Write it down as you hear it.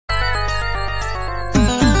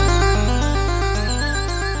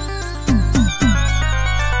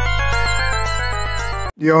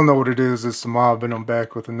Y'all know what it is. It's the Mob, and I'm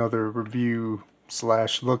back with another review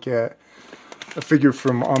slash look at a figure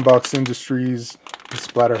from Unbox Industries, the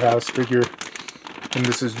Splatterhouse figure. And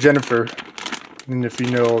this is Jennifer. And if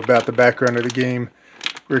you know about the background of the game,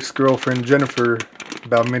 Rick's girlfriend Jennifer,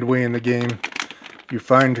 about midway in the game, you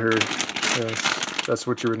find her. That's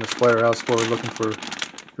what you're in the Splatterhouse for, looking for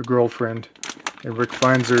your girlfriend. And Rick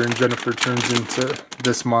finds her, and Jennifer turns into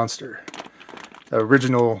this monster. The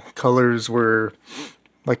original colors were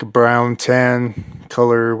like a brown tan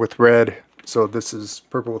color with red, so this is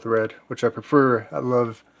purple with red, which I prefer. I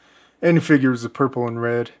love any figures of purple and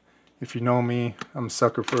red. If you know me, I'm a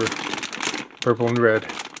sucker for purple and red,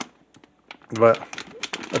 but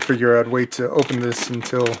I figure I'd wait to open this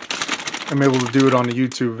until I'm able to do it on a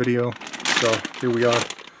YouTube video. So here we are,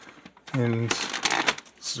 and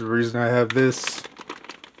this is the reason I have this.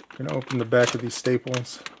 I'm gonna open the back of these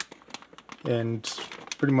staples, and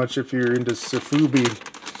pretty much if you're into Safubi,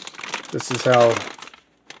 this is how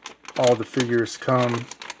all the figures come.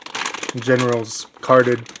 In general, it's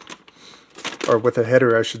carded, or with a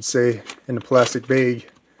header I should say, in a plastic bag.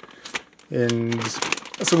 And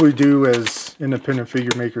that's what we do as independent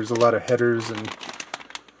figure makers, a lot of headers. And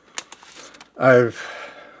I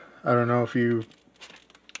don't know if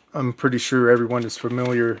I'm pretty sure everyone is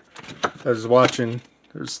familiar that is watching.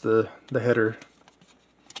 There's the header.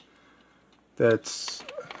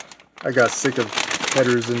 I got sick of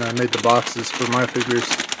headers and I made the boxes for my figures.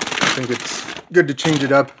 I think it's good to change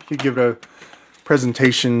it up. You give it a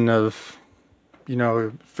presentation of, you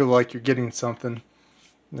know, feel like you're getting something.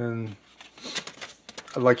 And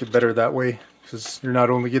I like it better that way, because you're not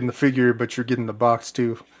only getting the figure, but you're getting the box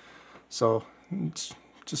too. So it's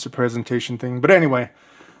just a presentation thing. But anyway,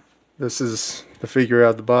 this is the figure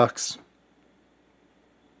out of the box.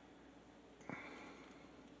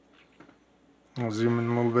 I'll zoom in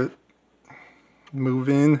a little bit, move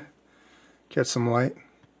in, catch some light,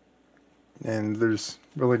 and there's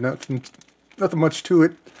really nothing much to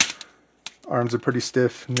it. Arms are pretty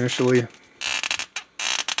stiff initially.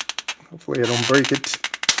 Hopefully I don't break it.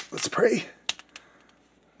 Let's pray.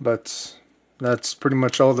 But that's pretty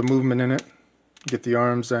much all the movement in it. Get the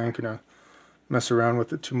arms. I ain't gonna mess around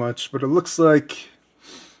with it too much, but it looks like,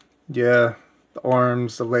 yeah, the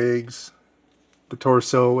arms, the legs, the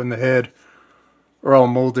torso, and the head are all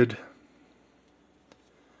molded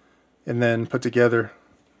and then put together.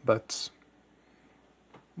 But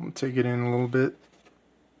I'll take it in a little bit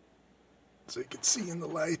so you can see in the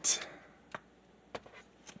light.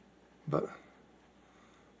 But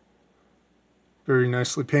very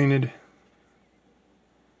nicely painted.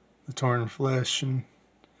 The torn flesh, and you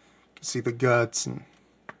can see the guts and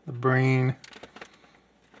the brain.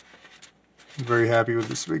 I'm very happy with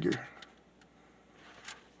this figure.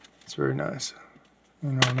 It's very nice. I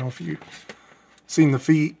don't know if you've seen the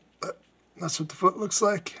feet, but that's what the foot looks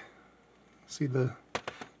like. See the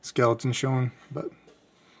skeleton showing, but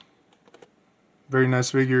very nice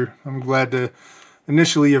figure. I'm glad to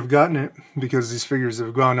initially have gotten it, because these figures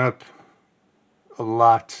have gone up a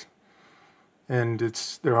lot, and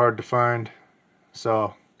they're hard to find.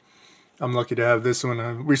 So I'm lucky to have this one. I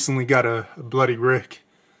recently got a Bloody Rick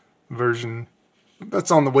version that's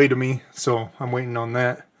on the way to me, so I'm waiting on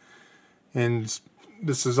that. And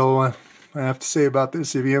this is all I have to say about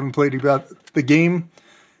this. If you haven't played about the game,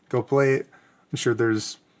 go play it. I'm sure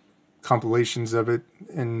there's compilations of it,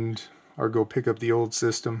 or go pick up the old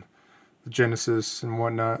system, the Genesis and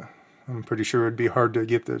whatnot. I'm pretty sure it'd be hard to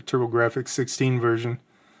get the TurboGrafx 16 version,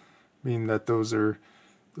 being that those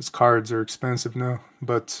cards are expensive now.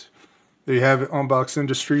 But there you have it, Unbox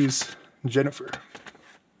Industries, Jennifer.